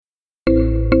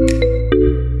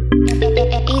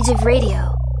Alternative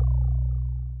Radio.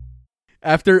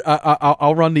 After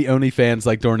I'll run the OnlyFans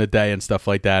like during the day and stuff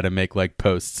like that, and make like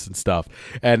posts and stuff,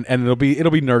 and it'll be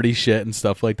nerdy shit and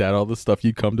stuff like that, all the stuff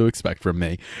you come to expect from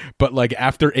me. But like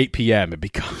after 8 p.m. it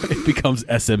becomes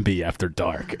SMB After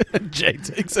Dark. Jay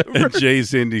takes over.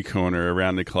 Jay's Indie Corner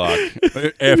around the clock,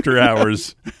 after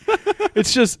hours.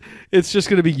 It's just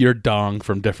gonna be your dong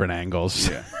from different angles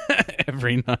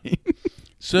every night.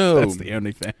 So that's the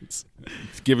OnlyFans.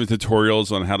 Giving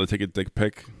tutorials on how to take a dick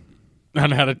pic. On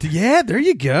how to there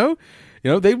you go.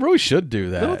 You know, they really should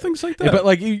do that. Little things like that. But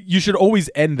like you should always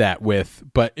end that with,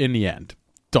 but in the end,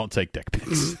 don't take dick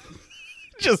pics.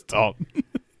 Just don't.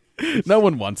 No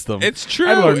one wants them. It's true,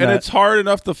 and it's hard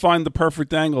enough to find the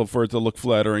perfect angle for it to look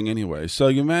flattering anyway. So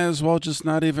you may as well just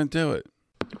not even do it.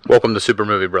 Welcome to Super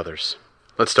Movie Brothers.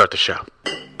 Let's start the show.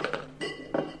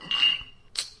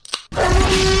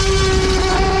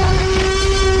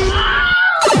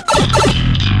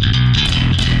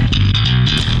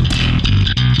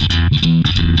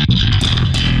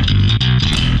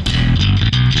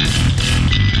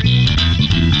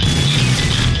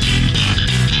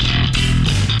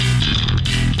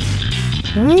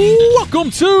 Welcome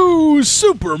to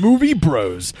Super Movie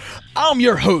Bros. I'm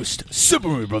your host, Super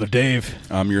Movie Brother Dave.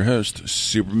 I'm your host,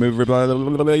 Super Movie Brother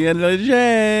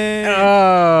Jay.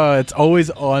 It's always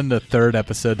on the third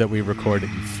episode that we record that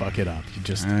you fuck it up.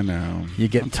 I know. You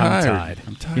get tongue-tied.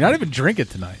 I'm tired. You're not even drinking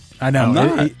tonight. I know. I'm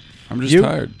not. I'm just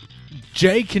tired.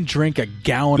 Jay can drink a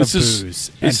gallon of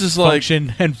booze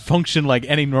and function like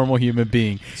any normal human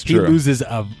being. He loses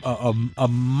a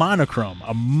monochrome,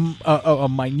 a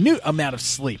minute amount of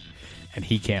sleep, and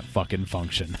he can't fucking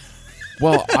function.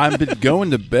 Well, I've been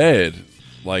going to bed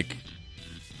like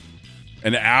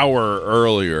an hour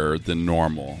earlier than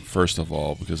normal, first of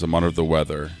all, because I'm under the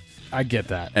weather. I get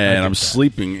that. And I'm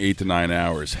sleeping 8 to 9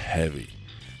 hours heavy.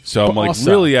 So I'm like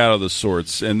really out of the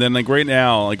sorts. And then like right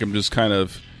now, like I'm just kind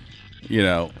of... You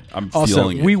know, I'm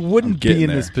feeling it. We wouldn't be in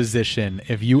this position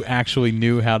if you actually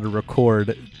knew how to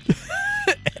record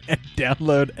and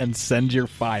download and send your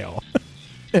file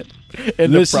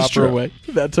in the proper way.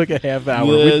 That took a half hour.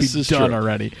 We'd be done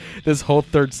already. This whole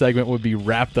third segment would be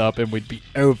wrapped up and we'd be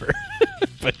over.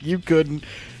 But you couldn't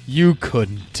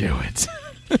do it.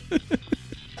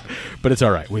 But it's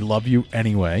all right. We love you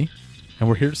anyway, and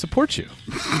we're here to support you.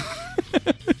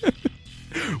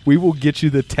 We will get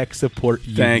you the tech support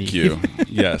you Thank need. you.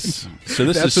 Yes. So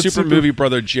this is Super Movie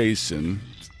Brother Jason.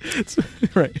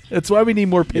 Right. That's why we need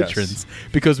more patrons,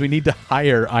 because we need to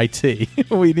hire IT.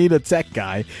 We need a tech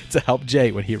guy to help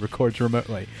Jay when he records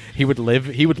remotely. He would live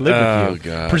with you.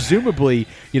 God. Presumably,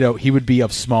 he would be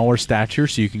of smaller stature,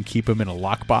 so you can keep him in a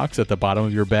lockbox at the bottom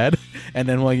of your bed. And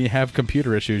then when you have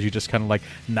computer issues, you just kind of like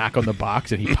knock on the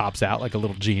box and he pops out like a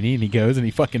little genie and he goes and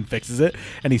he fucking fixes it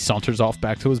and he saunters off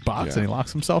back to his box and he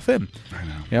locks himself in. I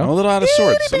know. You know? I'm a little out of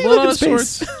sorts.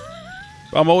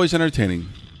 I'm always entertaining.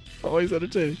 Always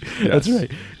entertaining. Yes. That's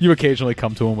right. You occasionally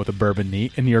come to him with a bourbon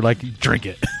neat, and you're like, drink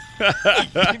it.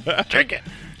 Drink it.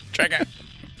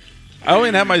 I don't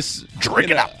even have my...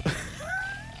 Drink it up.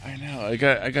 I know. I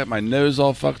got my nose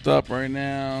all fucked up right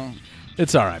now.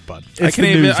 It's all right, bud. I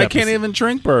can't even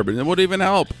drink bourbon. It wouldn't even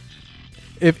help.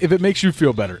 If it makes you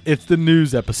feel better, it's the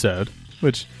news episode,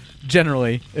 which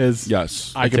generally is...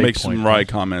 Yes. I can make some wry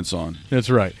comments on.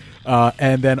 That's right.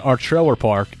 And then our trailer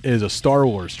park is a Star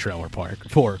Wars trailer park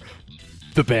for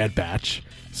The Bad Batch.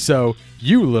 So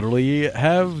you literally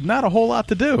have not a whole lot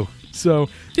to do. So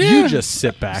you just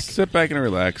sit back. Sit back and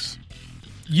relax.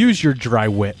 Use your dry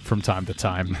wit from time to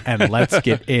time. And let's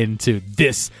get into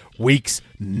this week's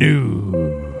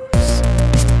news.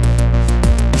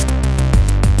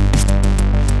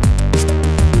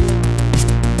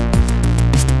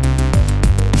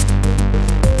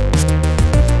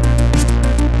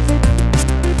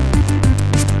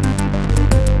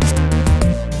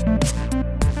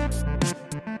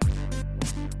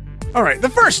 All right, the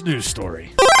first news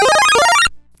story.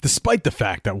 Despite the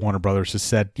fact that Warner Brothers has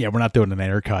said, we're not doing an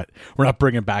Ayer cut. We're not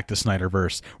bringing back the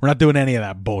Snyderverse. We're not doing any of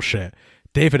that bullshit.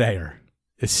 David Ayer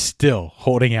is still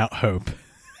holding out hope.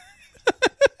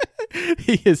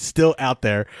 He is still out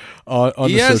there on the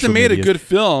He hasn't social made media. a good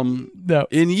film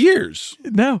in years.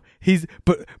 No,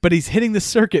 but he's hitting the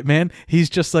circuit, man. He's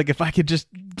just like, if I could just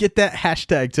get that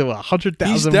hashtag to 100,000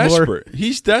 more. He's desperate.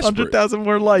 He's desperate. 100,000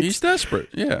 more likes. He's desperate.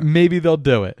 Yeah. Maybe they'll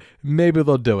do it.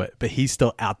 But he's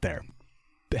still out there,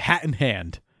 hat in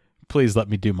hand. Please let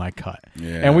me do my cut.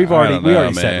 Yeah. And we already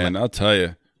man. said, I'll tell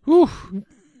you. Whew,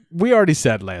 we already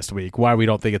said last week why we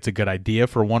don't think it's a good idea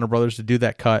for Warner Brothers to do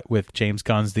that cut with James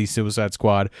Gunn's The Suicide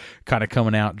Squad kind of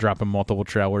coming out, dropping multiple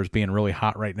trailers, being really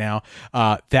hot right now.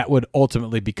 That would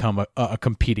ultimately become a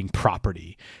competing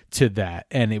property to that,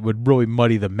 and it would really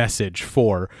muddy the message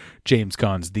for James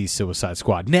Gunn's The Suicide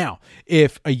Squad. Now,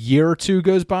 if a year or two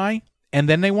goes by and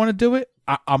then they want to do it,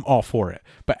 I'm all for it.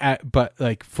 But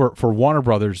like for Warner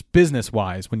Brothers, business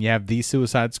wise, when you have The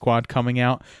Suicide Squad coming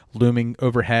out, looming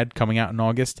overhead, coming out in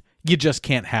August, you just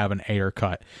can't have an Ayer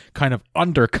cut, kind of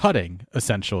undercutting,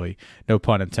 essentially, no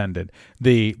pun intended,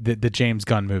 the James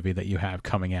Gunn movie that you have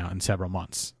coming out in several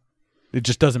months. It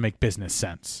just doesn't make business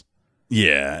sense.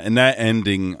 Yeah, and that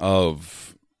ending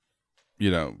of,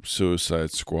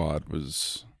 Suicide Squad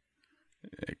was,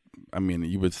 I mean,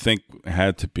 you would think it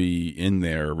had to be in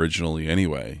there originally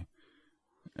anyway.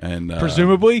 And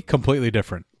presumably completely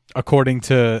different, according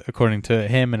to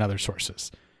him and other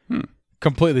sources.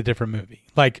 Completely different movie.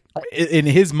 Like in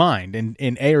his mind,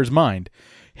 in Ayer's mind,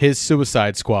 his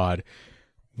Suicide Squad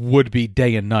would be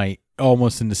day and night,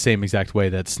 almost in the same exact way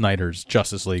that Snyder's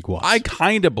Justice League was. I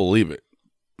kind of believe it.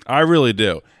 I really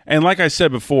do. And like I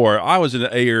said before, I was an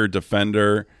Ayer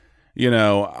defender.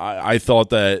 I thought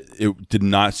that it did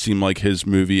not seem like his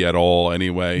movie at all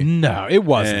anyway. No, it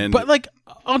wasn't. But like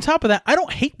on top of that, I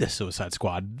don't hate the Suicide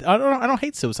Squad. I don't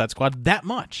hate Suicide Squad that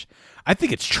much. I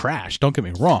think it's trash. Don't get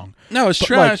me wrong. No, it's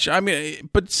trash. But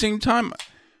at the same time,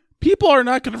 people are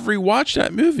not going to rewatch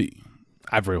that movie.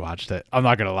 I've rewatched it. I'm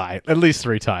not going to lie. At least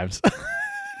 3 times.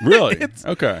 Really?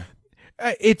 Okay.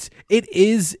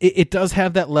 It does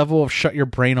have that level of shut your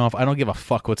brain off. I don't give a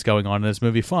fuck what's going on in this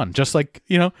movie. Fun, just like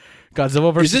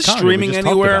Godzilla versus. Is this streaming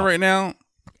anywhere right now?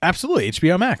 Absolutely,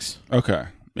 HBO Max. Okay,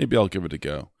 maybe I'll give it a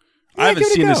go. Yeah, I haven't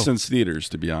seen this since theaters,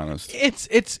 to be honest.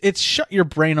 It's shut your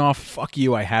brain off. Fuck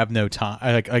you. I have no time.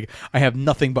 I have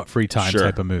nothing but free time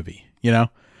type of movie.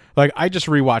 Like I just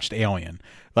rewatched Alien.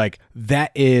 Like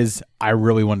that is, I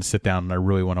really want to sit down and I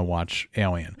really want to watch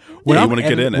Alien. You want to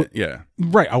get in it, yeah.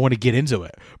 Right, I want to get into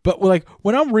it. But like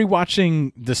when I'm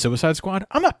rewatching The Suicide Squad,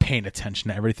 I'm not paying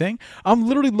attention to everything. I'm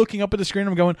literally looking up at the screen and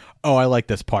I'm going, oh, I like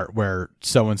this part where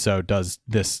so-and-so does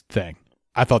this thing.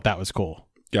 I thought that was cool.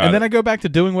 Then I go back to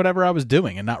doing whatever I was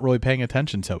doing and not really paying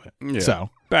attention to it. Yeah. So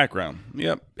background,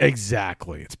 yep.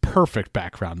 Exactly. It's perfect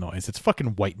background noise. It's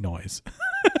fucking white noise.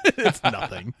 It's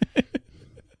nothing.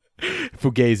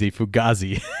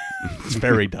 Fugazi. It's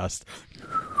fairy dust.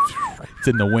 It's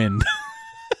in the wind.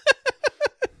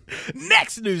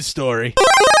 Next news story.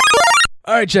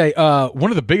 All right, Jay. One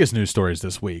of the biggest news stories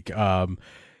this week.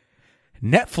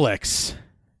 Netflix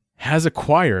has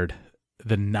acquired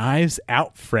the Knives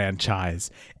Out franchise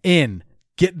in,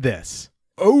 get this,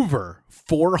 over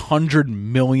 $400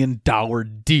 million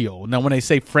deal. Now, when they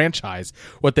say franchise,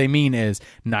 what they mean is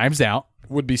Knives Out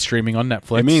would be streaming on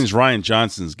Netflix. It means Rian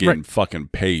Johnson's getting fucking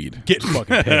paid.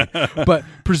 But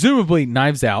presumably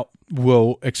Knives Out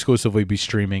will exclusively be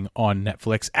streaming on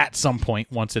Netflix at some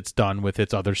point once it's done with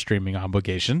its other streaming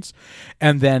obligations.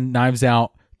 And then Knives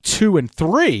Out 2 and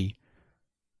 3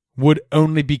 would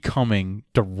only be coming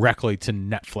directly to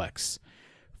Netflix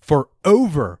for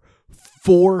over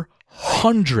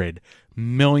 $400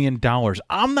 million.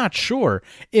 I'm not sure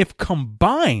if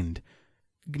combined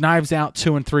Knives Out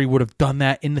 2 and 3 would have done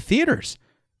that in the theaters.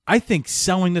 I think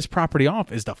selling this property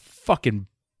off is the fucking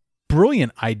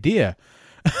brilliant idea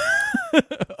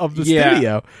of the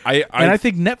studio. I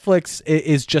think Netflix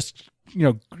is just,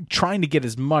 trying to get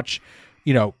as much,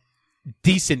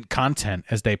 decent content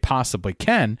as they possibly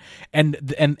can.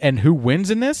 And who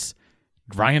wins in this?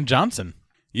 Rian Johnson.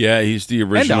 Yeah, he's the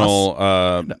original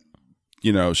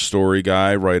story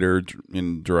guy, writer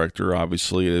and director.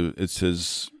 Obviously, it's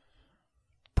his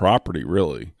property,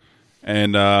 really.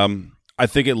 And I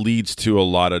think it leads to a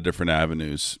lot of different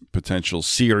avenues, potential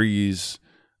series,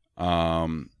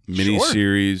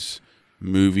 miniseries,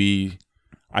 movie.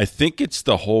 I think it's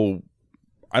the whole,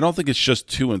 I don't think it's just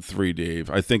 2 and 3, Dave.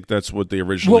 I think that's what they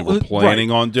originally were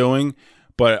planning on doing,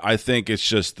 but I think it's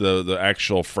just the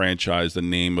actual franchise, the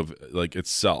name of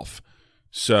itself.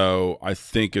 So I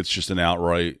think it's just an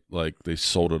outright, they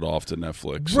sold it off to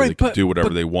Netflix, so they can do whatever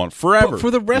they want forever. But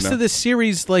for the rest of this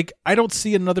series, I don't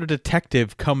see another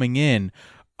detective coming in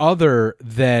other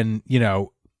than,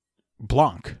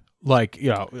 Blanc.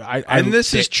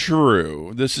 This is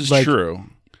true. This is true.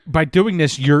 By doing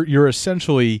this, you're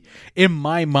essentially, in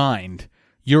my mind,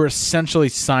 you're essentially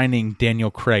signing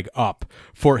Daniel Craig up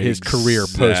for his career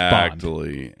post-Bond.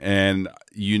 Exactly. And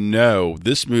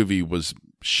this movie was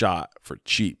shot for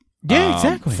cheap. Yeah,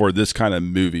 exactly. For this kind of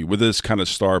movie with this kind of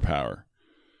star power,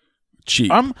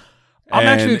 cheap. I'm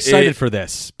actually excited for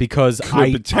this because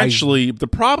the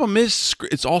problem is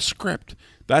it's all script.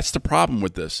 That's the problem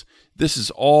with this. This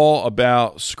is all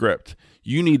about script.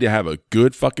 You need to have a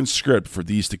good fucking script for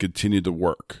these to continue to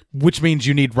work. Which means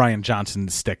you need Rian Johnson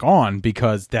to stick on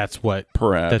because that's what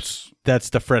that's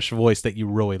the fresh voice that you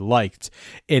really liked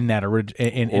in that or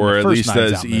at least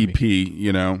as EP,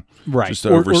 you know, right? Just to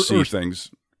oversee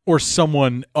things, or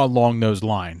someone along those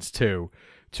lines to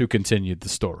continue the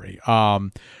story.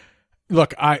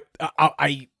 Look,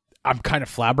 I'm kind of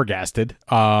flabbergasted.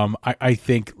 I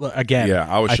think again, yeah,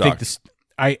 I was shocked.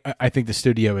 I think the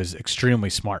studio is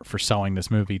extremely smart for selling this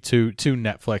movie to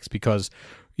Netflix because,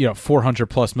 you know,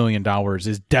 $400+ million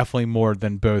is definitely more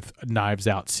than both Knives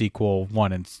Out sequel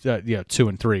 1 and 2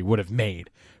 and 3 would have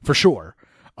made for sure.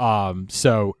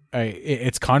 So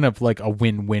it's kind of like a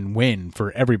win-win-win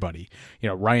for everybody. You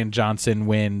know, Rian Johnson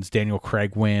wins, Daniel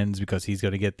Craig wins because he's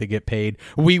going to get paid.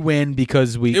 We win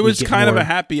because it was kind of a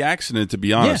happy accident, to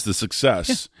be honest. The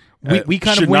success we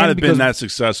kind should of win not have been that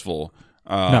successful.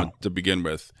 No. To begin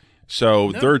with,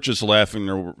 so they're just laughing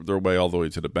their way all the way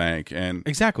to the bank, and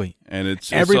exactly, and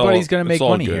it's everybody's going to make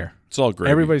money here. It's all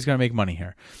great. Everybody's going to make money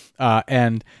here,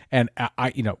 and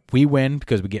I, you know, we win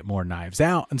because we get more Knives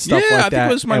Out and stuff like that. I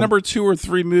think it was my number 2 or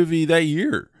 3 movie that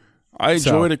year. I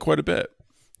enjoyed it quite a bit.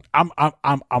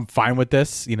 I'm fine with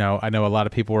this. You know, I know a lot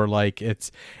of people were like,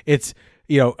 it's.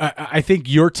 You know, I think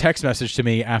your text message to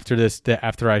me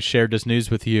after I shared this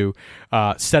news with you,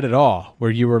 said it all.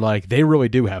 Where you were like, "They really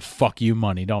do have fuck you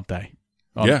money, don't they?"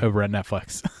 Over at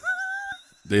Netflix.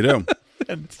 They do.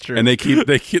 That's true, and they keep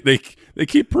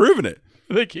proving it.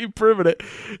 They keep proving it.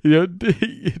 You know,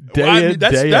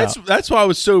 day out. That's why I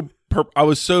was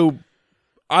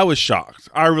shocked.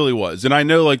 I really was, and I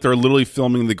know like they're literally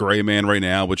filming The Gray Man right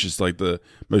now, which is like the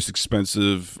most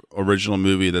expensive original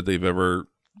movie that they've ever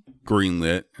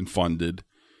greenlit and funded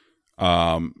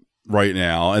right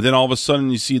now, and then all of a sudden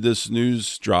you see this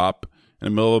news drop in the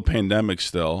middle of a pandemic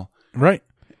still, right?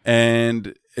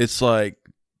 And it's like,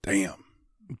 damn,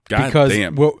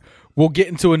 damn. We'll get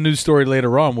into a news story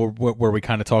later on where we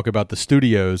kind of talk about the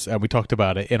studios, and we talked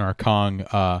about it in our Kong,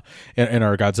 in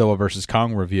our Godzilla versus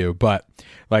Kong review. But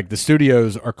like the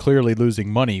studios are clearly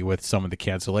losing money with some of the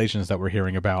cancellations that we're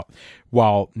hearing about,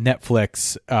 while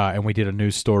Netflix and we did a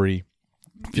news story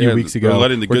a few weeks ago,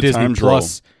 letting the good Disney times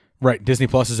Plus, right? Disney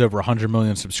Plus is over 100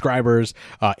 million subscribers.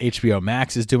 HBO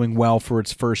Max is doing well for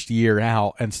its first year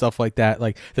out and stuff like that.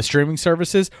 Like the streaming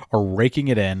services are raking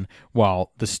it in,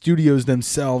 while the studios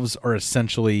themselves are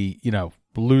essentially, you know,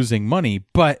 losing money.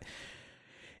 But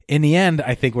in the end,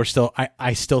 I think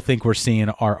I still think we're seeing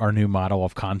our new model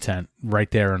of content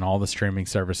right there in all the streaming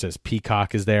services.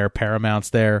 Peacock is there, Paramount's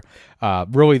there.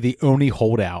 Really, the only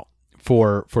holdout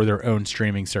for their own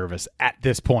streaming service at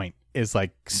this point is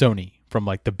like Sony from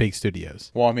like the big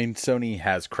studios. Well, I mean, Sony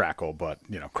has Crackle, but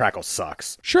you know, Crackle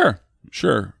sucks. Sure.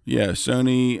 Yeah,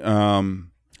 Sony,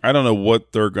 I don't know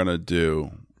what they're going to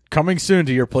do. Coming soon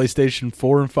to your PlayStation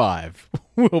 4 and 5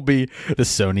 will be the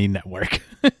Sony network.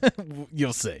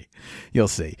 You'll see.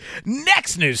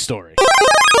 Next news story.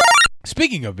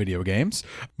 Speaking of video games,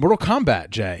 Mortal Kombat,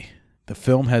 Jay. The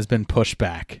film has been pushed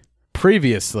back.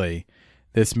 Previously,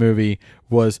 this movie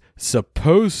was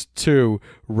supposed to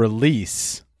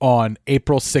release on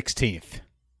April 16th.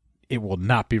 It will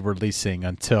not be releasing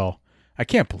until, I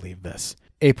can't believe this,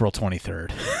 April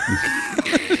 23rd.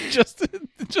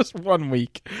 just 1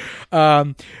 week.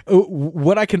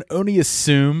 What I can only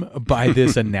assume by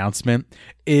this announcement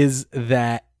is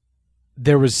that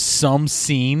there was some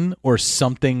scene or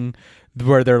something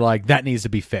where they're like, that needs to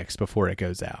be fixed before it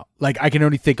goes out. Like, I can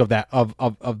only think of that,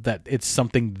 of that it's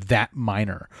something that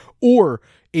minor. Or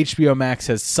HBO Max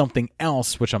has something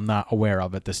else, which I'm not aware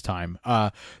of at this time,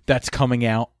 that's coming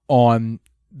out on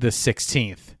the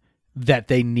 16th that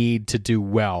they need to do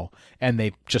well, and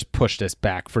they just pushed us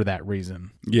back for that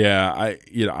reason. Yeah,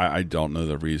 I don't know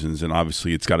the reasons, and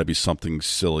obviously it's got to be something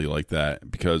silly like that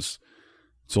because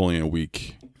it's only a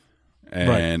week.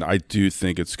 And right. I do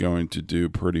think it's going to do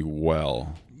pretty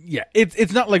well. Yeah,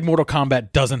 it's not like Mortal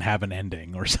Kombat doesn't have an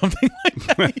ending or something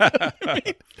like that. You know what I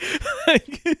mean?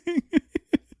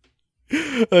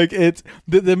 Like it's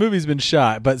the movie's been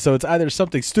shot, but so it's either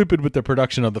something stupid with the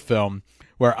production of the film,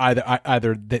 where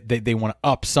either they want to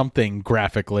up something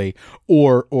graphically,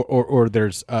 or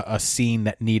there's a scene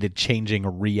that needed changing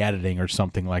or re-editing or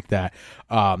something like that.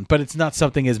 But it's not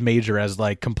something as major as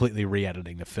like completely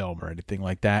re-editing the film or anything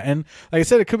like that. And like I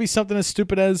said, it could be something as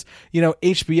stupid as, you know,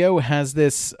 HBO has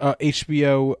this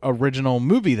HBO original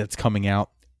movie that's coming out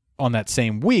on that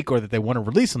same week, or that they want to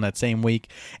release on that same week,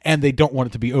 and they don't want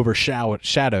it to be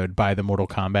overshadowed by the Mortal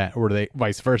Kombat, or they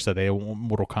vice versa. They want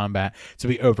Mortal Kombat to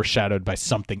be overshadowed by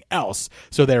something else.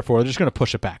 So therefore, they're just going to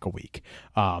push it back a week.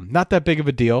 Not that big of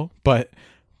a deal, but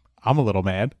I'm a little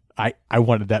mad. I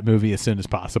wanted that movie as soon as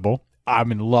possible.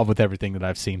 I'm in love with everything that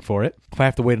I've seen for it. If I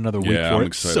have to wait another week for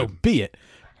it, so be it.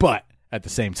 But at the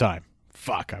same time,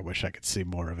 fuck, I wish I could see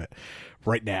more of it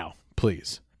right now,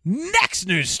 please. Next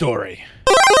news story.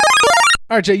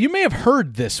 All right, Jay, you may have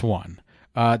heard this one.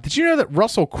 Did you know that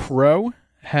Russell Crowe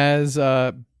has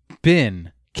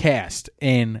been cast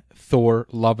in Thor: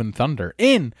 Love and Thunder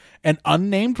in an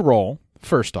unnamed role,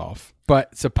 first off,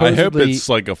 but supposedly... I hope it's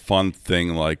like a fun thing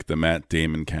like the Matt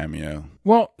Damon cameo.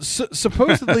 Well,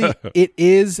 supposedly it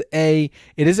is a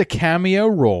cameo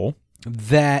role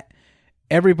that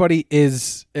everybody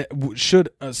should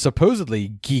supposedly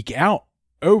geek out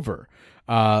over.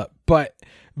 But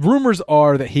rumors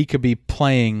are that he could be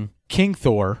playing King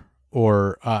Thor,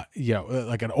 or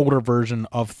like an older version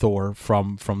of Thor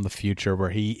from the future, where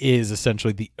he is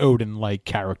essentially the Odin-like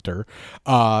character,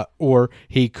 or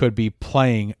he could be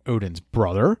playing Odin's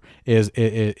brother.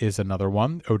 Is another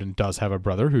one. Odin does have a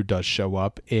brother who does show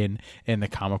up in the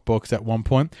comic books at one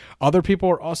point. Other people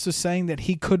are also saying that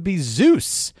he could be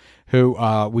Zeus, who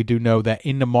we do know that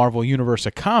in the Marvel Universe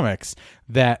of comics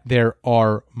that there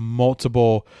are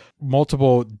multiple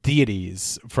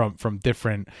deities from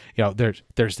different,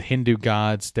 there's the Hindu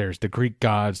gods, there's the Greek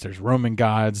gods, there's Roman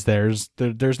gods, there's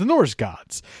the Norse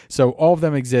gods. So all of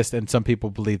them exist, and some people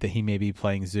believe that he may be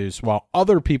playing Zeus, while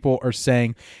other people are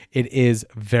saying it is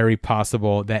very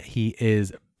possible that he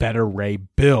is Beta Ray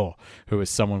Bill, who is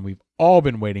someone we've all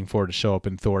been waiting for to show up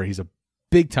in Thor. He's a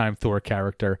big-time Thor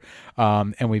character,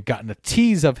 and we've gotten a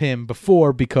tease of him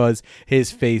before because his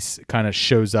face kind of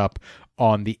shows up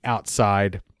on the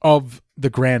outside of the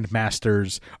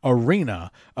Grandmaster's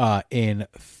arena in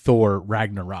Thor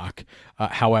Ragnarok.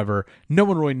 However, no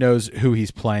one really knows who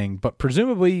he's playing, but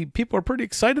presumably people are pretty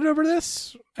excited over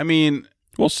this. I mean,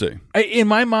 we'll see. In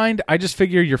my mind, I just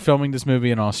figure you're filming this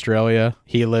movie in Australia.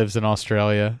 He lives in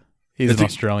Australia. He's an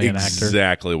Australian actor.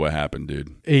 Exactly what happened,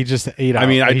 dude. He just, he's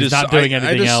not doing anything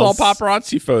else. I just saw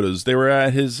paparazzi photos. They were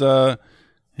at his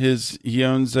he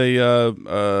owns a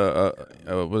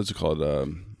what is it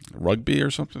called? Rugby or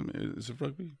something? Is it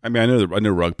rugby? I mean, I know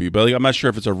rugby, but I'm not sure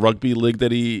if it's a rugby league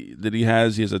that he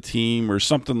has. He has a team or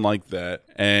something like that.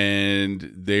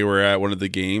 And they were at one of the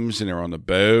games, and they were on the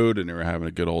boat, and they were having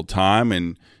a good old time.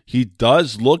 And he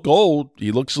does look old.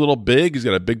 He looks a little big. He's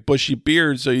got a big bushy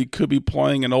beard, so he could be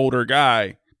playing an older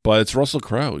guy. But it's Russell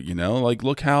Crowe, Like,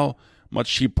 look how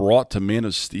much he brought to Man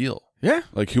of Steel. Yeah.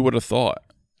 Like, who would have thought?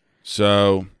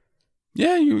 So...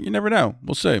 yeah, you never know.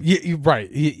 We'll see. You're right.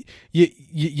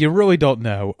 You really don't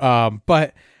know.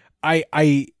 But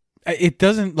it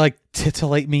doesn't like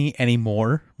titillate me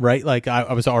anymore, right? Like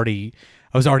I was already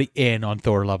in on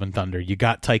Thor: Love and Thunder. You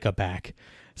got Taika back.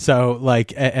 So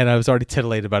like, and I was already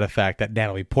titillated by the fact that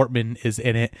Natalie Portman is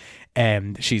in it,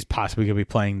 and she's possibly going to be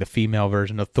playing the female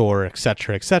version of Thor, et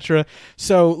cetera, et cetera.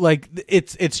 So like,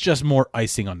 it's just more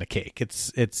icing on the cake.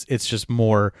 It's just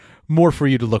more for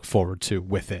you to look forward to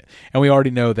with it. And we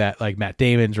already know that like Matt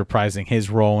Damon's reprising his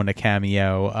role in a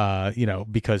cameo,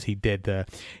 because he did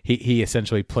he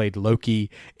essentially played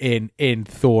Loki in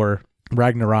Thor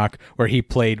Ragnarok, where he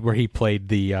played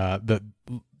the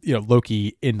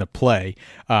Loki in the play.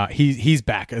 He's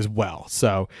back as well.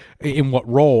 So in what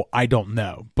role, I don't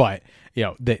know, but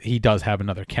that he does have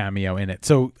another cameo in it.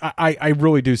 So I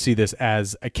really do see this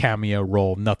as a cameo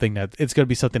role. Nothing that it's going to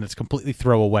be something that's completely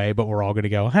throwaway, but we're all going to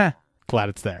go, glad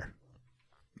it's there.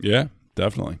 Yeah,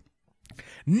 definitely.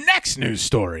 Next news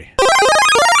story.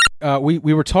 We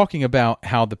were talking about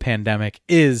how the pandemic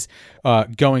is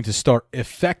going to start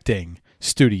affecting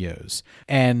studios,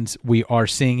 and we are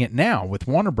seeing it now with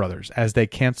Warner Brothers as they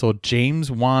canceled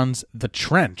James Wan's The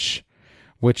Trench,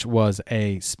 which was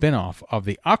a spin-off of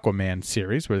the Aquaman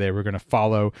series, where they were going to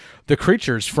follow the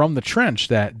creatures from the trench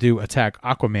that do attack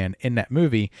Aquaman in that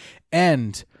movie,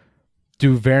 and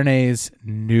Duvernay's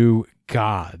New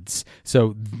Gods.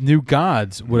 So New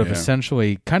Gods would have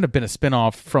essentially kind of been a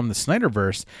spin-off from the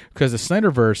Snyderverse, because the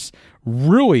Snyderverse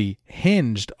really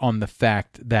hinged on the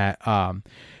fact that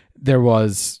there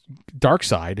was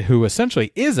Darkseid, who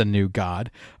essentially is a new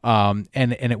god, and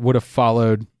it would have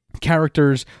followed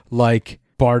characters like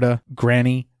Barda,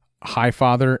 Granny,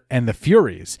 Highfather, and the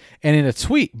Furies. And in a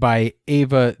tweet by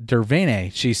Ava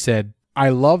DuVernay, she said, "I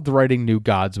loved writing New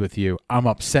Gods with you. I'm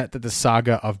upset that the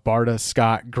saga of Barda,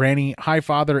 Scott, Granny,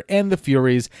 Highfather, and the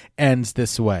Furies ends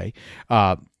this way.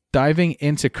 Diving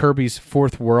into Kirby's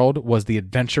fourth world was the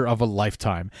adventure of a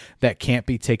lifetime that can't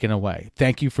be taken away.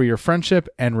 Thank you for your friendship,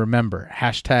 and remember,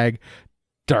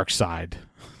 #DarkSide.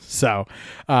 So,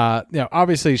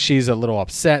 obviously she's a little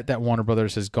upset that Warner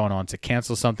Brothers has gone on to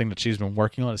cancel something that she's been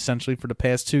working on essentially for the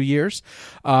past 2 years.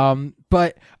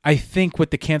 But I think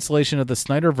with the cancellation of the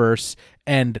Snyderverse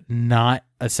and not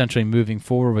essentially moving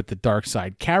forward with the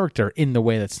Darkseid character in the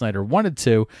way that Snyder wanted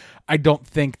to, I don't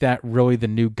think that really the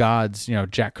New Gods,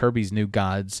 Jack Kirby's New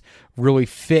Gods, really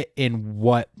fit in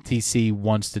what DC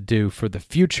wants to do for the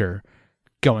future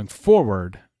going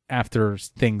forward after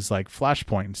things like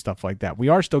Flashpoint and stuff like that. We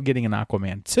are still getting an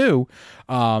Aquaman 2.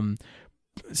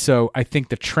 So I think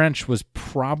the Trench was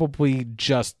probably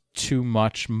just too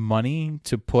much money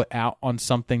to put out on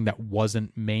something that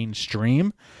wasn't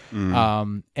mainstream.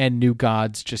 And New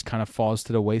Gods just kind of falls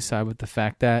to the wayside with the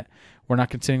fact that we're not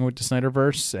continuing with the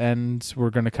Snyderverse and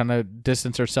we're going to kind of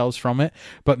distance ourselves from it.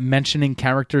 But mentioning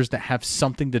characters that have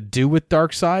something to do with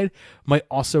Darkseid might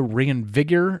also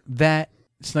reinvigorate that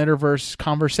Snyderverse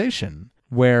conversation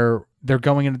where they're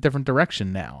going in a different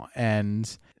direction now,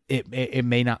 and it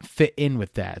may not fit in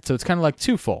with that. So it's kind of like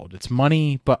twofold. It's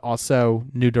money, but also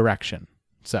new direction.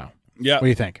 So yeah, what do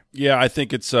you think? Yeah, I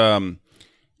think it's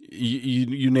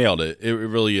you nailed it. It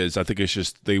really is. I think it's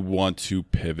just they want to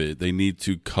pivot. They need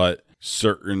to cut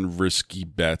certain risky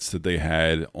bets that they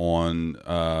had on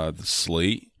the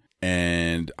slate.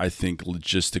 And I think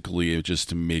logistically, it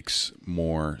just makes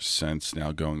more sense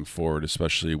now going forward,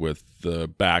 especially with the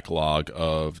backlog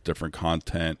of different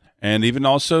content and even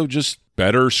also just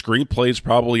better screenplays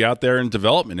probably out there in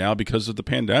development now because of the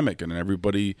pandemic and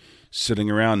everybody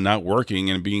sitting around not working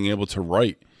and being able to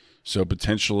write. So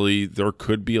potentially there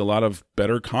could be a lot of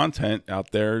better content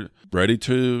out there ready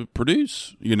to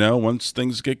produce, once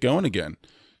things get going again.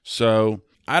 So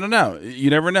I don't know. You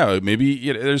never know.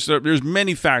 Maybe there's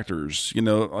many factors.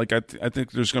 Like I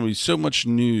think there's going to be so much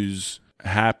news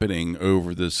happening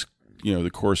over this, the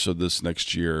course of this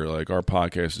next year. Like our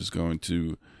podcast is going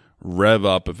to rev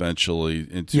up eventually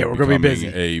into we're going to be busy.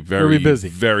 A very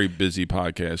very busy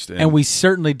podcast, and we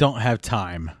certainly don't have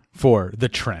time for the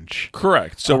Trench.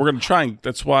 Correct. So we're going to try, and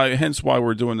hence why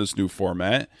we're doing this new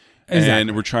format,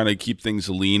 and we're trying to keep things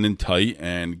lean and tight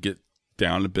and get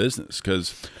down to business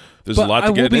because. There's a lot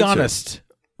to get into. I will be honest.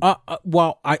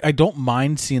 While I don't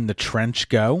mind seeing the Trench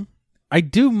go, I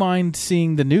do mind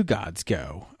seeing the New Gods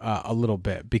go a little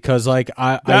bit because, that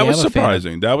was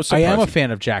surprising. I am a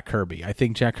fan of Jack Kirby. I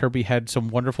think Jack Kirby had some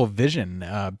wonderful vision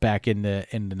back in the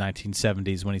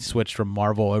 1970s when he switched from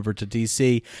Marvel over to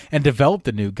DC and developed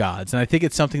the New Gods. And I think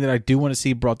it's something that I do want to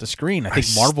see brought to screen. I think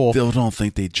Marvel still don't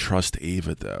think they trust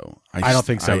Ava though. I don't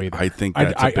think so either. I think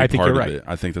that's a big part of it.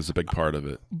 I think that's a big part of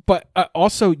it. But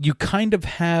also, you kind of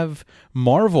have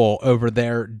Marvel over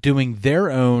there doing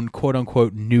their own quote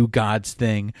unquote New Gods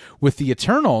thing with the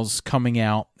Eternals coming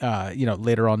out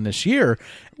later on this year,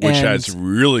 which has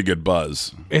really good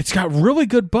buzz. It's got really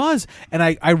good buzz, and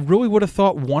I really would have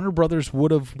thought Warner Brothers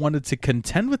would have wanted to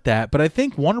contend with that, but I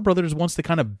think Warner Brothers wants to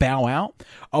kind of bow out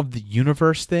of the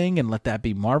universe thing and let that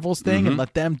be Marvel's thing and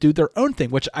let them do their own thing,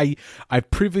 which I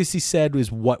previously said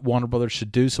is what Warner Brothers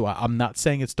should do. So I'm not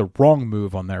saying it's the wrong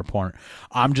move on their part.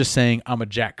 I'm just saying I'm a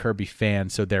Jack Kirby fan,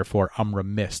 so therefore I'm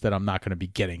remiss that I'm not going to be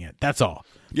getting it. That's all.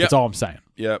 That's all I'm saying.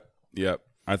 Yep.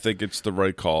 I think it's the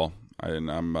right call,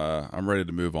 and I'm ready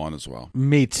to move on as well.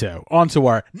 Me too. On to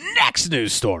our next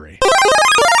news story.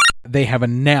 They have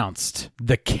announced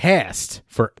the cast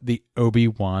for the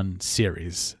Obi-Wan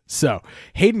series. So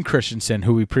Hayden Christensen,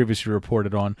 who we previously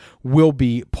reported on, will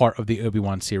be part of the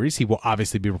Obi-Wan series. He will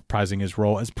obviously be reprising his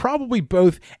role as probably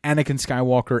both Anakin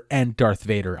Skywalker and Darth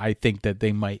Vader. I think that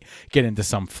they might get into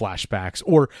some flashbacks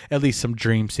or at least some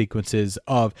dream sequences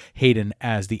of Hayden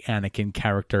as the Anakin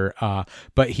character,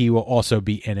 but he will also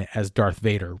be in it as Darth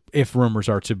Vader, if rumors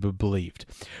are to be believed.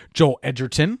 Joel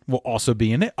Edgerton will also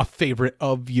be in it, a favorite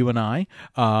of you and I.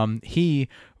 He,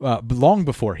 long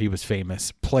before he was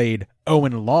famous, played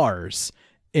Owen Lars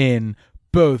in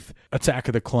both Attack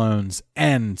of the Clones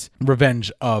and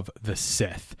Revenge of the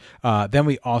Sith. Then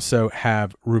we also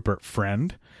have Rupert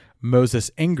Friend, Moses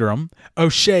Ingram,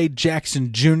 O'Shea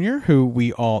Jackson Jr., who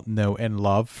we all know and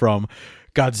love from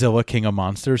Godzilla King of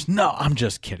Monsters. No, I'm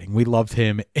just kidding. We loved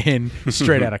him in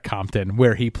Straight Outta Compton,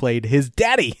 where he played his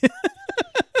daddy.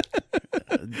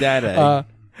 Daddy.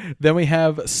 Then we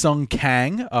have Sung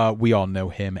Kang. We all know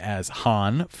him as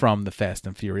Han from the Fast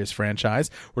and Furious franchise.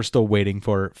 We're still waiting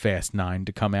for Fast 9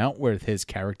 to come out with his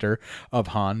character of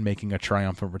Han making a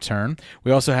triumphant return.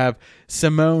 We also have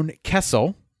Simone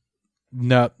Kessel.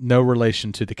 No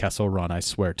relation to the Kessel Run, I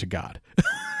swear to God.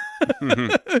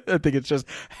 I think it's just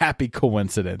happy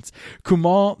coincidence.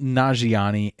 Kumail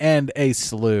Nanjiani and a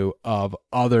slew of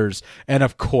others. And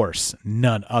of course,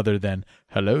 none other than,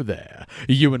 hello there,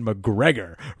 Ewan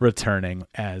McGregor returning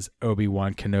as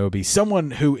Obi-Wan Kenobi.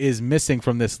 Someone who is missing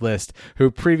from this list, who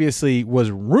previously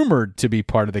was rumored to be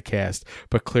part of the cast,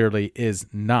 but clearly is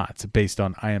not based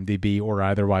on IMDb or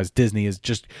otherwise. Disney is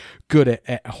just good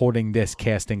at holding this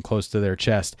casting close to their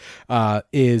chest,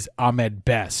 is Ahmed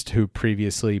Best, who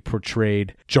previously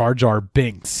portrayed Jar Jar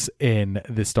Binks in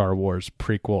the Star Wars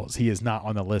prequels. He is not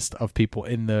on the list of people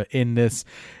in this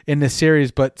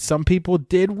series, but some people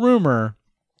did rumor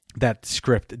that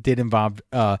script did involve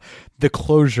the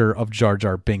closure of Jar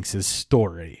Jar Binks'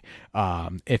 story.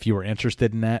 If you were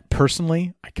interested in that,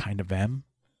 personally, I kind of am.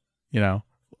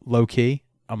 Low key,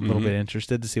 I'm a little bit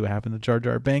interested to see what happened to Jar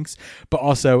Jar Binks. But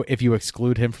also, if you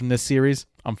exclude him from this series,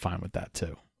 I'm fine with that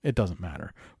too. It doesn't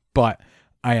matter. But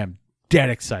I am dead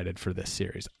excited for this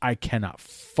series. I cannot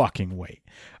fucking wait.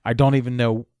 I don't even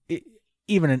know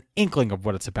even an inkling of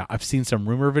what it's about. I've seen some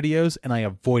rumor videos and I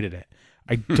avoided it.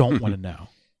 I don't want to know.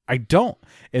 I don't.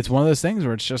 It's one of those things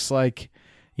where it's just like,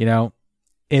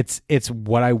 it's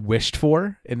what I wished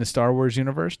for in the Star Wars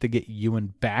universe, to get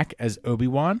Ewan back as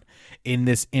Obi-Wan in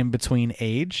this in-between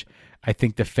age. I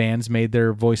think the fans made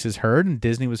their voices heard, and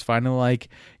Disney was finally like,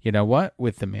 you know what,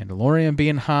 with The Mandalorian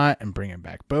being hot and bringing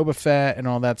back Boba Fett and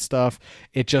all that stuff,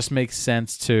 it just makes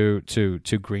sense to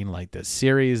greenlight this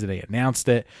series. They announced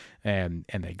it and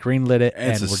they greenlit it.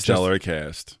 And it's a stellar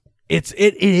cast. It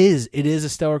is a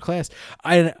stellar class.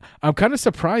 I'm kind of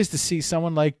surprised to see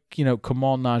someone like,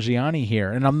 Kumail Nanjiani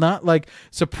here. And I'm not like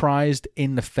surprised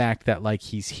in the fact that like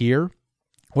he's here.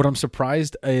 What I'm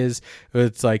surprised is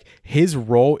it's like his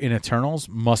role in Eternals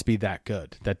must be that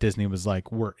good that Disney was like,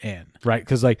 we're in, right?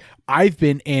 Because like I've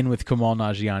been in with Kumail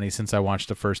Nanjiani since I watched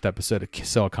the first episode of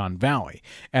Silicon Valley.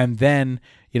 And then,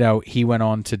 he went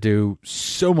on to do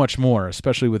so much more,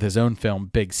 especially with his own film,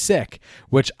 Big Sick,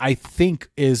 which I think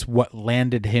is what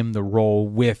landed him the role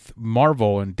with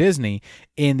Marvel and Disney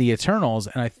in the Eternals.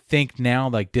 And I think now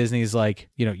like Disney's like,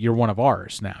 you're one of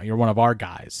ours now. You're one of our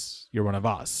guys. You're one of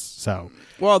us. So,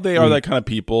 well, they are that kind of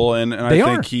people. And I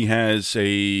think are. he has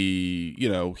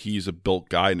he's a built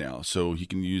guy now, so he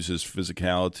can use his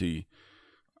physicality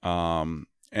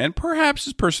and perhaps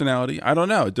his personality. I don't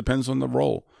know. It depends on the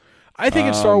role. I think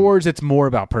in Star Wars, it's more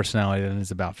about personality than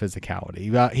it's about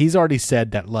physicality. He's already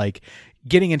said that, like,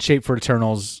 getting in shape for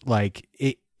Eternals, like,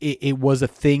 it was a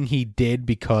thing he did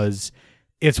because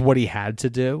it's what he had to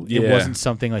do. Yeah. It wasn't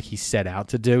something like he set out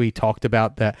to do. He talked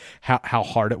about that how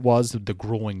hard it was, the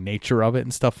grueling nature of it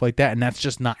and stuff like that, and that's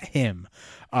just not him.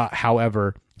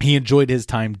 However, he enjoyed his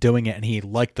time doing it and he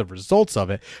liked the results of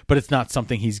it, but it's not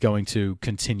something he's going to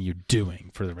continue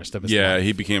doing for the rest of his life. Yeah,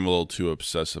 he became a little too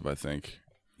obsessive, I think.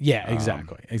 Yeah,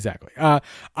 exactly. I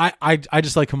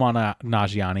just like Kumail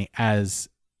Nanjiani as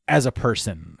a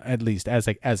person, at least as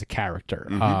a character,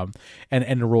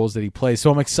 and the roles that he plays. So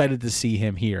I'm excited to see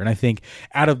him here. And I think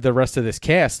out of the rest of this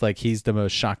cast, like he's the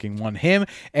most shocking one. Him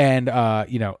and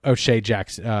O'Shea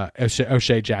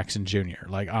Jackson Jr.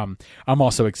 Like I'm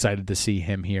also excited to see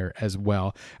him here as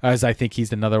well, as I think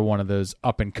he's another one of those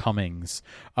up and comings.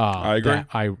 I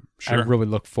agree. I really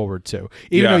look forward to.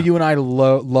 Even though you and I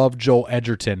love Joel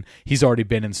Edgerton, he's already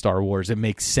been in Star Wars. It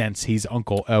makes sense. He's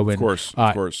Uncle Owen.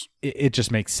 Of course. It just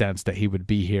makes sense that he would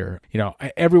be here.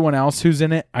 Everyone else who's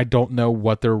in it, I don't know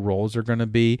what their roles are going to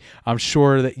be. I'm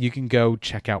sure that you can go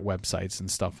check out websites and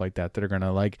stuff like that are going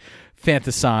to like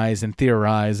fantasize and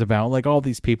theorize about like all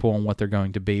these people and what they're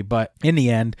going to be. But in the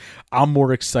end, I'm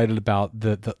more excited about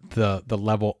the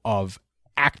level of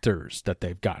actors that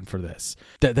they've gotten for this,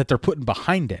 that they're putting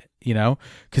behind it,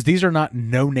 because these are not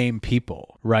no-name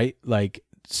people, right? Like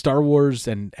Star Wars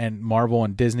and Marvel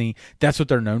and Disney, that's what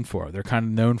they're known for. They're kind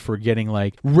of known for getting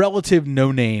like relative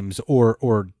no-names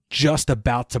or just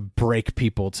about to break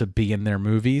people to be in their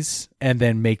movies and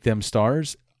then make them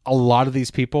stars. A lot of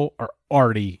these people are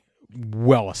already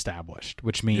well established,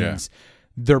 which means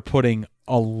they're putting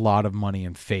a lot of money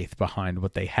and faith behind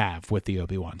what they have with the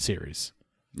Obi-Wan series.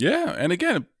 Yeah, and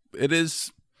again, it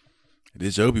is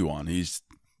Obi-Wan. He's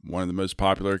one of the most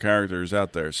popular characters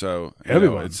out there. So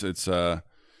it's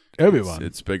Obi-Wan.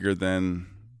 It's bigger than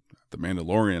the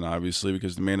Mandalorian, obviously,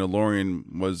 because the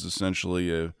Mandalorian was essentially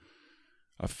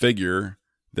a figure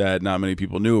that not many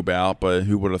people knew about, but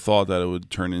who would have thought that it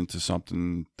would turn into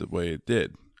something the way it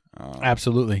did?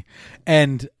 Absolutely.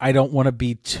 And I don't want to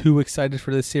be too excited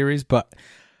for this series, but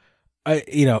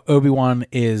Obi-Wan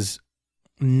is,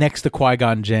 next to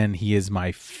Qui-Gon Jinn, he is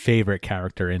my favorite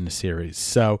character in the series.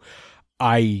 So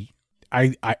I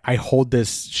I hold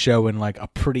this show in like a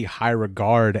pretty high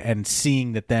regard, and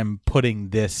seeing that them putting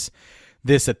this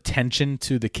attention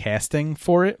to the casting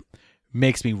for it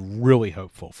makes me really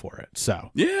hopeful for it.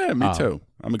 So yeah, me too.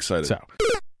 I'm excited. So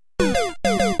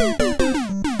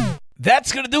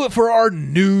that's going to do it for our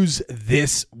news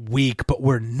this week, but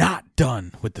we're not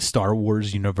done with the Star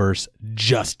Wars universe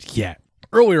just yet.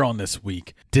 Earlier on this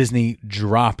week, Disney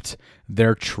dropped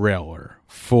their trailer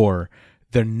for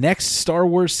the next Star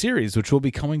Wars series, which will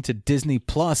be coming to Disney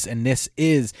Plus, and this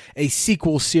is a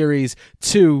sequel series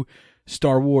to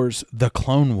Star Wars The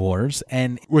Clone Wars,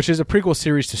 and which is a prequel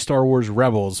series to Star Wars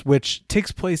Rebels, which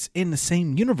takes place in the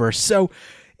same universe. So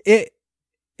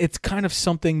it's kind of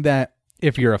something that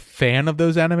if you're a fan of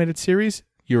those animated series,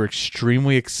 you're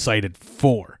extremely excited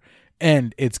for.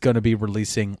 And it's going to be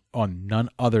releasing on none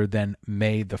other than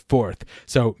May the 4th.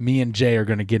 So me and Jay are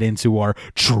going to get into our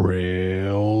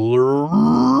trailer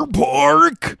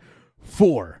park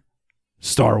for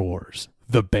Star Wars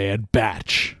The Bad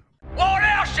Batch. What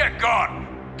else you got?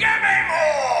 Give me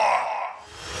more!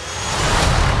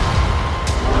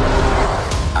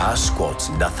 Our squad's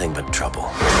nothing but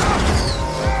trouble.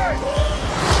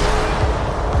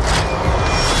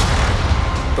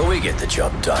 But we get the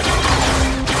job done.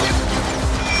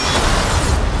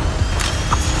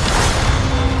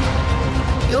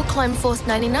 You're Clone Force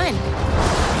 99.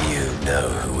 You know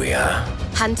who we are.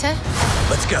 Hunter,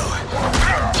 Let's go.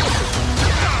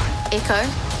 Echo,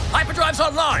 Hyperdrive's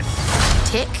online!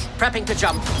 Tick, Prepping to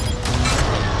jump.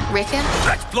 Wrecker,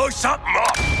 Let's blow something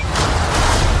up!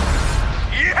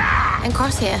 Yeah! and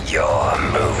Crosshair. Your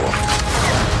move.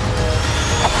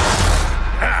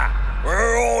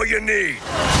 We're all you need.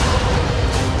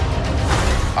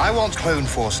 I want Clone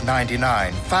Force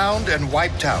 99 found and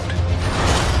wiped out.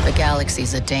 The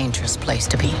galaxy's a dangerous place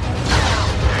to be.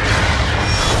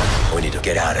 We need to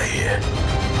get out of here.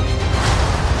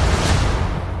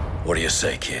 What do you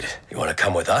say, kid? You want to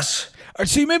come with us? All right,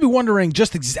 so you may be wondering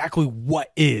just exactly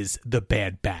what is The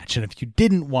Bad Batch. And if you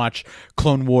didn't watch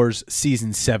Clone Wars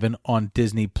Season 7 on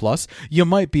Disney Plus, you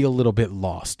might be a little bit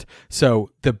lost. So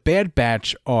The Bad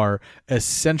Batch are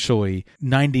essentially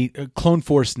Clone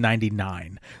Force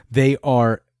 99. They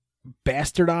are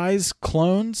bastardized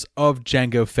clones of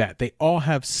Jango Fett. They all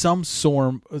have some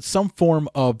form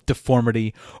of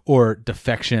deformity or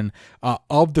defection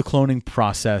of the cloning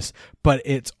process, but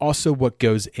it's also what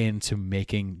goes into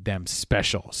making them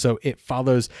special. So it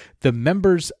follows the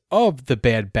members of the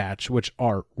Bad Batch, which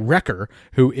are Wrecker,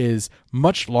 who is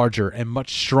much larger and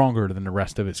much stronger than the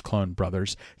rest of his clone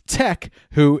brothers, Tech,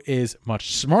 who is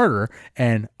much smarter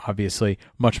and obviously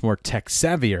much more tech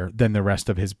savvier than the rest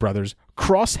of his brothers,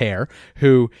 Crosshair,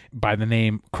 who by the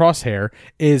name Crosshair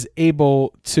is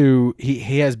able to,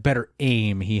 he has better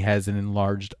aim. He has an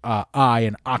enlarged eye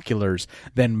and oculars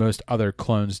than most other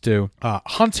clones do.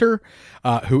 Hunter,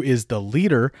 who is the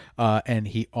leader, and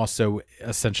he also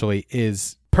essentially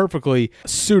is perfectly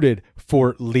suited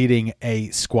for leading a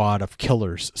squad of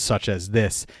killers such as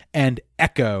this. And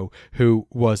Echo, who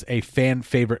was a fan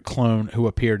favorite clone who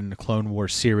appeared in the Clone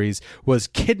Wars series, was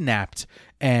kidnapped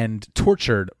and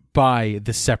tortured by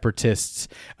the Separatists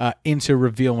into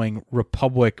revealing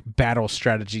Republic battle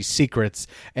strategy secrets,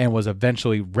 and was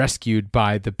eventually rescued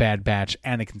by the Bad Batch,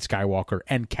 Anakin Skywalker,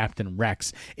 and Captain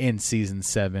Rex in Season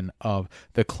 7 of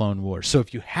The Clone Wars. So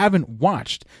if you haven't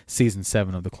watched Season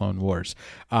 7 of The Clone Wars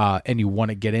and you want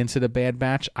to get into the Bad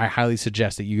Batch, I highly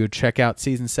suggest that you go check out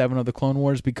Season 7 of The Clone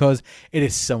Wars, because it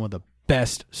is some of the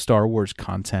best Star Wars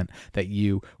content that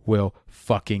you will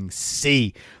fucking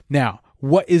see. Now,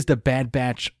 what is the Bad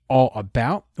Batch all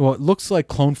about? Well, it looks like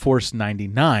Clone Force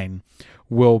 99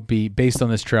 will be, based on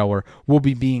this trailer, will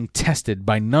be being tested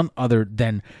by none other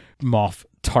than Moff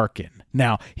Tarkin.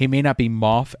 Now, he may not be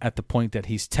Moff at the point that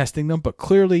he's testing them, but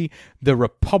clearly the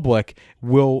Republic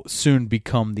will soon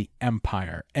become the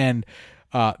Empire. And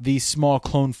these small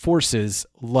clone forces,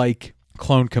 like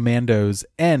Clone Commandos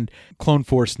and Clone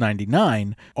Force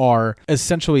 99, are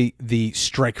essentially the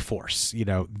strike force. You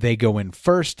know, they go in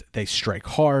first, they strike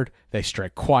hard, they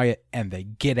strike quiet, and they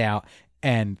get out,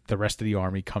 and the rest of the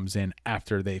army comes in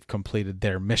after they've completed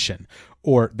their mission.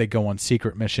 Or they go on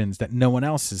secret missions that no one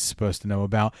else is supposed to know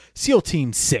about. SEAL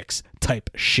Team 6 type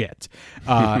shit.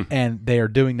 And they are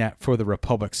doing that for the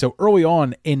Republic. So early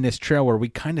on in this trailer, we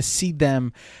kind of see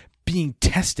them being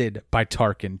tested by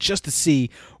Tarkin just to see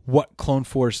what Clone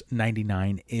Force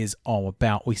 99 is all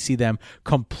about. We see them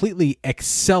completely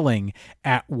excelling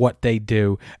at what they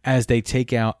do as they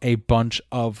take out a bunch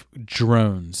of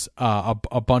drones,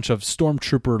 a bunch of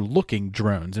stormtrooper looking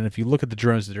drones. And if you look at the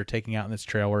drones that they're taking out in this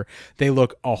trailer, they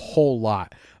look a whole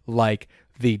lot like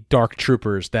the Dark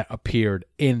Troopers that appeared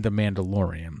in The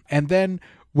Mandalorian. And then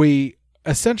we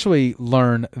essentially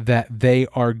learn that they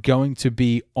are going to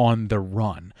be on the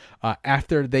run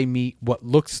after they meet what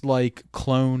looks like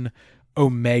clone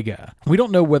Omega. We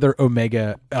don't know whether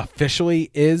Omega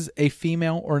officially is a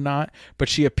female or not, but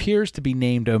she appears to be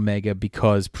named Omega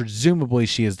because presumably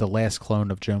she is the last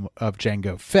clone of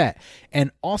Jango Fett.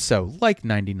 And also, like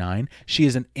 99, she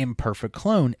is an imperfect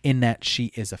clone in that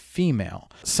she is a female.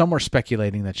 Some are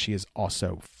speculating that she is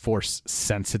also Force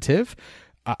sensitive.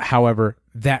 However,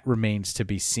 that remains to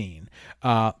be seen.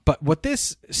 But what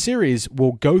this series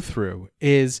will go through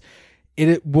is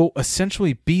it will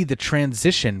essentially be the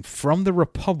transition from the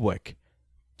Republic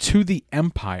to the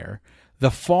Empire, the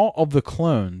fall of the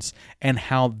clones, and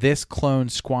how this clone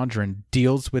squadron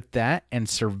deals with that and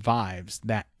survives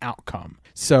that outcome.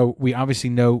 So we obviously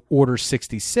know Order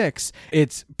 66.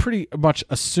 It's pretty much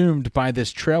assumed by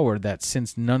this trailer that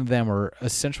since none of them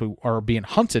are being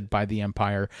hunted by the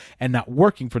Empire and not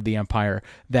working for the Empire,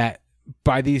 that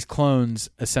by these clones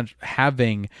essentially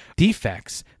having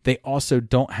defects, they also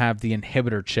don't have the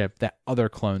inhibitor chip that other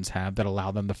clones have that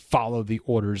allow them to follow the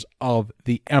orders of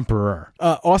the Emperor.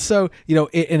 Also,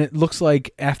 it looks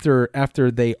like after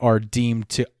they are deemed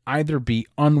to either be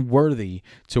unworthy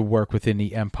to work within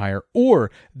the Empire,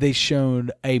 or they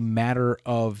showed a matter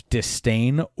of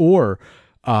disdain, or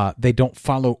they don't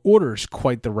follow orders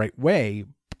quite the right way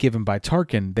given by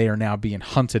Tarkin, they are now being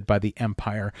hunted by the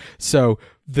Empire. So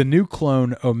the new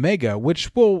clone Omega,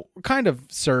 which will kind of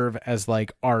serve as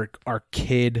like our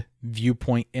kid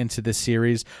viewpoint into the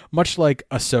series, much like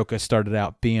Ahsoka started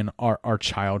out being our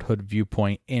childhood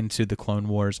viewpoint into the Clone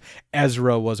Wars.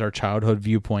 Ezra was our childhood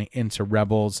viewpoint into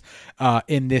Rebels.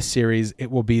 In this series,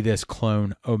 it will be this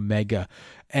clone Omega.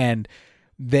 And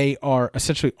they are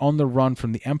essentially on the run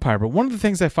from the Empire. But one of the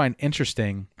things I find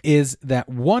interesting is that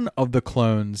one of the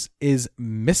clones is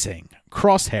missing,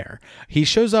 Crosshair. He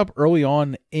shows up early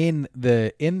on in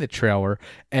the trailer,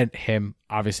 and him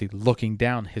obviously looking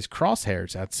down his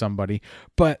crosshairs at somebody,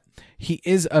 but he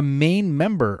is a main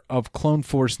member of Clone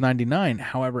Force 99.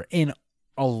 However, in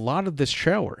a lot of this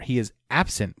trailer, he is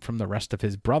absent from the rest of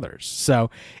his brothers. So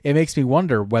it makes me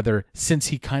wonder whether, since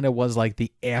he kind of was like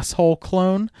the asshole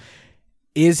clone,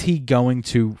 is he going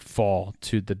to fall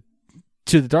to the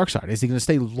dark side? Is he going to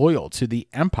stay loyal to the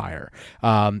Empire?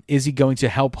 Is he going to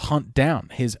help hunt down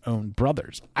his own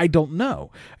brothers? I don't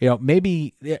know.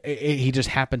 Maybe he just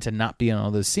happened to not be in all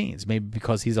those scenes. Maybe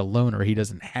because he's a loner, he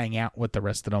doesn't hang out with the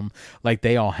rest of them like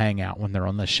they all hang out when they're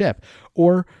on the ship.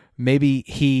 Or maybe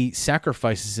he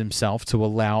sacrifices himself to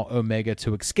allow Omega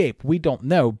to escape. We don't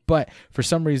know, but for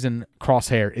some reason,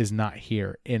 Crosshair is not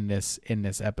here in this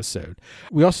episode.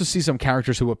 We also see some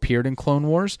characters who appeared in Clone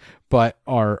Wars, but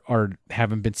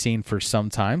haven't been seen for some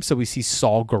time. So we see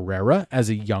Saul Guerrera as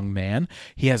a young man.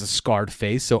 He has a scarred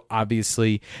face, so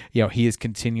obviously, he is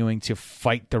continuing to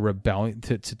fight the rebellion,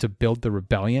 to build the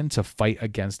rebellion, to fight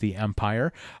against the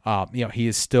Empire. He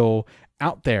is still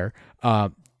out there,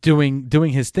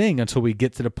 doing his thing until we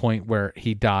get to the point where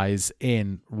he dies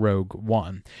in Rogue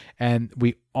One. And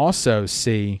we also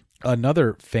see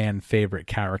another fan favorite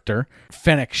character,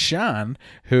 Fennec Shand,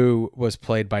 who was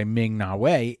played by Ming-Na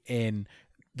Wen in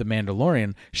The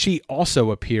Mandalorian. She also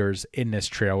appears in this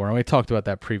trailer, and we talked about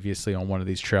that previously on one of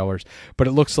these trailers, but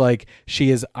it looks like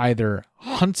she is either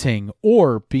hunting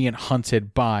or being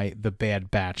hunted by the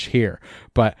Bad Batch here,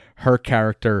 but her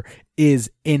character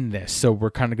is in this. So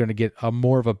we're kind of going to get a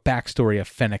more of a backstory of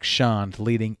Fennec Shand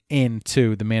leading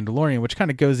into The Mandalorian, which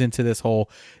kind of goes into this whole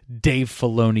Dave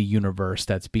Filoni universe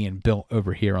that's being built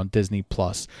over here on Disney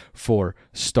Plus for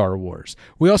Star Wars.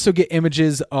 We also get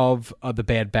images of the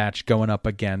Bad Batch going up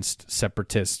against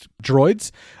separatist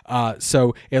droids.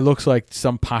 So it looks like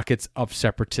some pockets of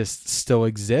separatists still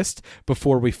exist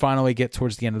before we finally get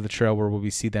towards the end of the trailer where we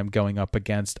see them going up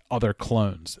against other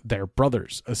clones, their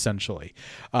brothers, essentially.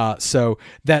 So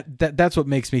that's what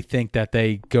makes me think that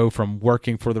they go from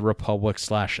working for the Republic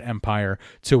 / Empire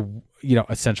to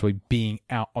essentially being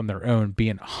out on their own,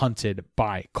 being hunted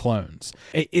by clones.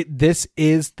 This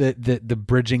is the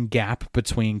bridging gap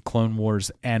between Clone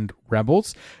Wars and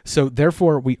Rebels. So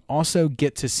therefore, we also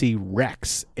get to see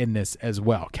Rex in this as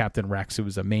well. Captain Rex, who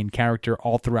was a main character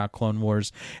all throughout Clone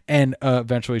Wars and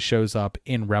eventually shows up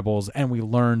in Rebels. And we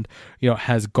learned,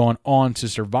 has gone on to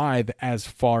survive as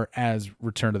far as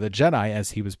Return of the Jedi,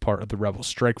 as he was part of the Rebel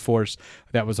Strike Force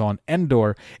that was on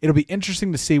Endor. It'll be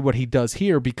interesting to see what he does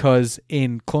here, because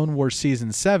in Clone Wars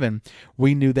Season 7,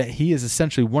 we knew that he is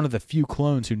essentially one of the few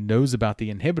clones who knows about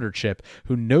the inhibitor chip,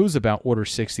 who knows about Order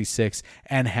 66,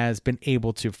 and has been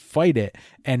able to fight it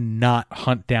and not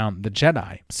hunt down the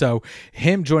Jedi. So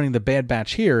him joining the Bad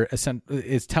Batch here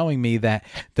is telling me that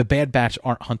the Bad Batch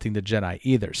aren't hunting the Jedi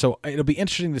either. So it'll be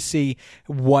interesting to see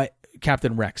what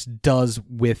Captain Rex does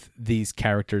with these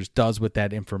characters, does with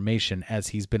that information, as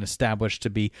he's been established to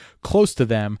be close to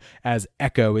them, as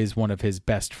Echo is one of his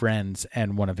best friends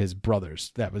and one of his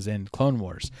brothers that was in Clone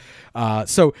Wars.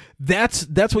 So that's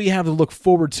what you have to look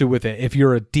forward to with it if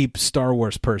you're a deep Star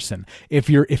Wars person. If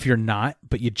you're not,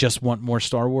 but you just want more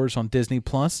Star Wars on Disney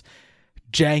Plus,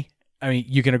 Jay, I mean,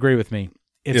 you can agree with me.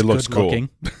 It looks cool.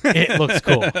 It looks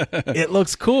cool. It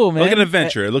looks cool, man. Like an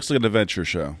adventure. It looks like an adventure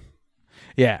show.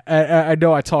 Yeah, I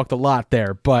know I talked a lot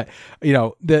there, but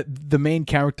the main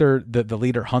character, the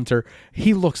leader Hunter,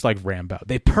 he looks like Rambo.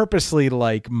 They purposely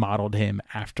modeled him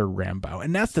after Rambo,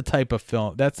 and that's the type of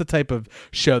film, that's the type of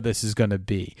show this is going to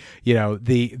be.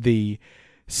 The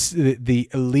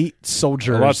elite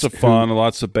soldiers, lots of fun,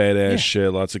 lots of badass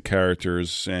shit, lots of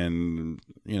characters, and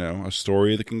a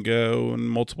story that can go in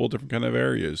multiple different kind of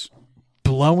areas.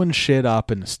 Blowing shit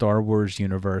up in the Star Wars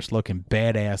universe, looking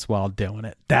badass while doing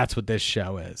it. That's what this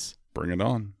show is. Bring it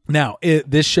on. Now,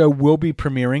 this show will be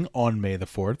premiering on May the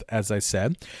 4th, as I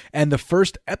said, and the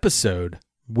first episode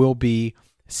will be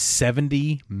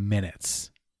 70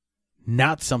 minutes.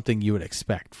 Not something you would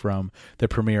expect from the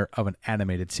premiere of an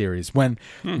animated series. When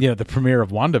the premiere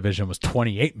of WandaVision was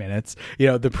 28 minutes,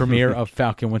 the premiere of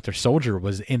Falcon Winter Soldier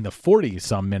was in the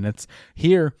 40-some minutes.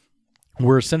 Here,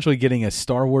 we're essentially getting a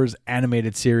Star Wars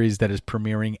animated series that is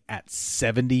premiering at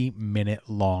 70-minute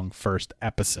long first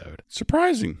episode.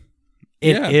 Surprising.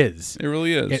 It is. It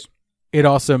really is. It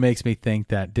also makes me think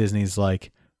that Disney's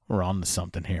we're on to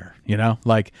something here.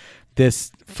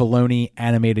 This Filoni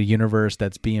animated universe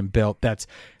that's being built, that's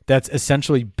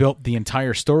essentially built the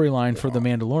entire storyline for The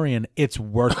Mandalorian. It's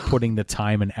worth putting the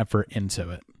time and effort into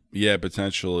it. Yeah,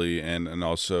 potentially. And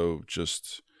also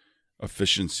just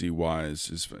efficiency-wise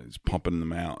is pumping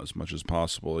them out as much as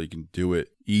possible. You can do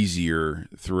it easier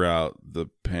throughout the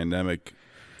pandemic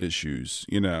issues,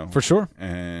 For sure.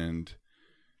 And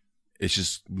it's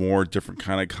just more different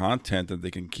kind of content that they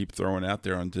can keep throwing out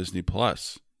there on Disney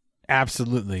Plus.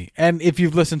 Absolutely. And if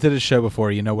you've listened to this show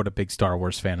before, you know what a big Star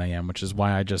Wars fan I am, which is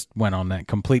why I just went on that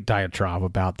complete diatribe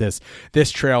about this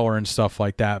trailer and stuff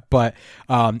like that. But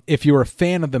if you're a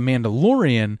fan of The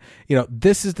Mandalorian,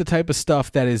 this is the type of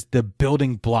stuff that is the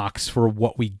building blocks for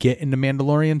what we get in The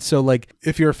Mandalorian. So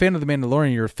if you're a fan of The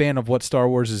Mandalorian, you're a fan of what Star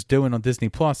Wars is doing on Disney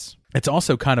Plus, it's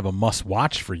also kind of a must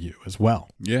watch for you as well.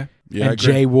 Yeah. And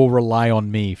Jay will rely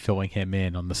on me filling him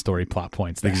in on the story plot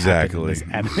points that happen in this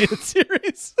animated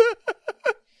series.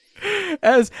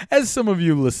 As some of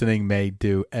you listening may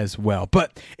do as well.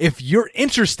 But if you're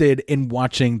interested in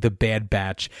watching The Bad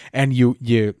Batch and you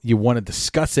want to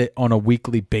discuss it on a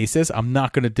weekly basis, I'm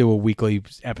not going to do a weekly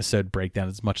episode breakdown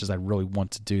as much as I really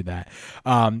want to do that.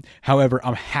 However,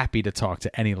 I'm happy to talk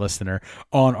to any listener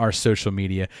on our social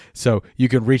media. So you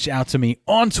can reach out to me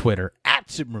on Twitter at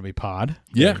SuperMoviePod.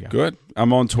 Yeah, good.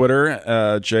 I'm on Twitter,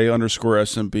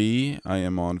 J_SMB. I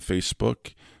am on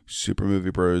Facebook, Super Movie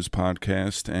Bros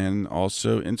Podcast, and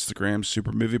also Instagram,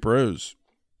 Super Movie Bros.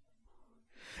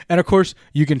 And of course,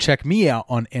 you can check me out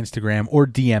on Instagram or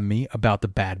DM me about The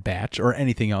Bad Batch or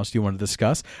anything else you want to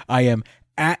discuss. I am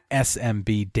at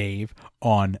SMB Dave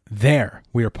on there.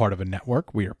 We are part of a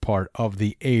network. We are part of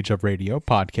the Age of Radio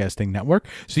podcasting network.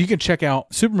 So you can check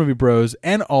out Super Movie Bros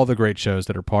and all the great shows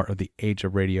that are part of the Age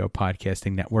of Radio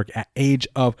podcasting network at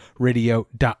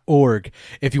ageofradio.org.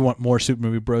 If you want more Super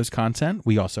Movie Bros content,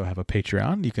 we also have a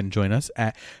Patreon. You can join us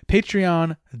at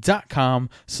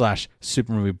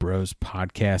patreon.com/Super Movie Bros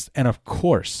podcast. And of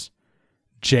course,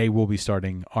 Jay will be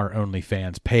starting our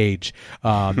OnlyFans page.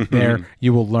 There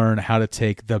you will learn how to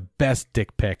take the best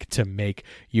dick pic to make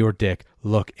your dick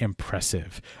look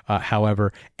impressive.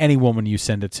 However, any woman you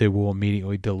send it to will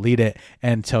immediately delete it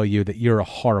and tell you that you're a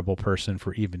horrible person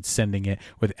for even sending it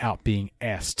without being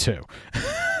asked to.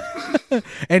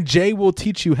 And Jay will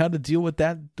teach you how to deal with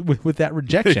that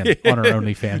rejection on our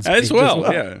OnlyFans page as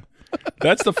well. Yeah.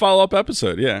 That's the follow-up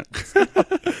episode, yeah.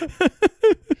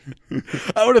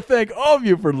 I want to thank all of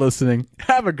you for listening.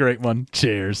 Have a great one.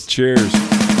 Cheers.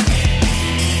 Cheers.